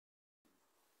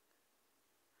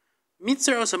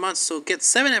Mr. Osomatsu gets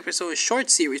 7 episodes short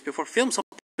series before film's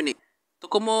opening.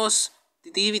 Docomo's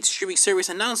TV streaming service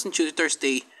announced on Tuesday,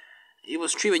 Thursday it will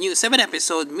stream a new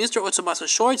 7-episode Mr. Osomatsu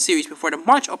short series before the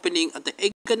March opening of the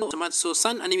Egano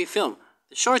Osomatsu-san anime film.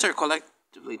 The shorts are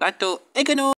collectively titled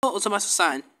Egano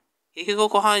Osomatsu-san, Kikiko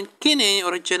Kohan Kine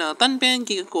Original Tanpen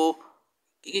Kikiko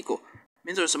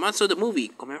Mr. Osomatsu the movie,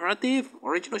 commemorative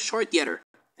original short theater,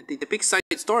 and they depict side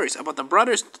stories about the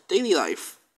brothers' daily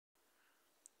life.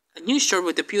 A new short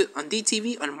will debut on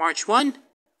DTV on March 1,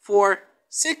 4,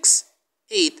 6,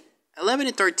 8, 11,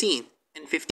 and 13, and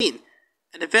 15.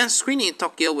 An advanced screening in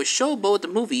Tokyo will show both the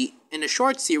movie and the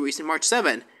short series on March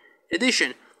 7. In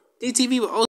addition, DTV will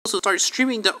also start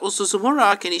streaming the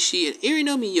Osuzumura Kenichi and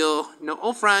Irino Miyo no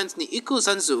Ofrans ni Iku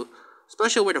Sanzu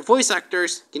special with the voice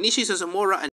actors Kenichi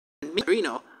Suzumura and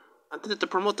Irino until to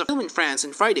promote the film in France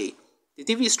on Friday. The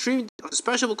TV stream of the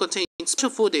special will contain special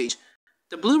footage.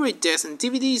 The Blu-ray disc and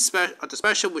DVD of the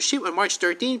special will ship on March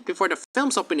 13 before the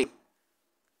film's opening.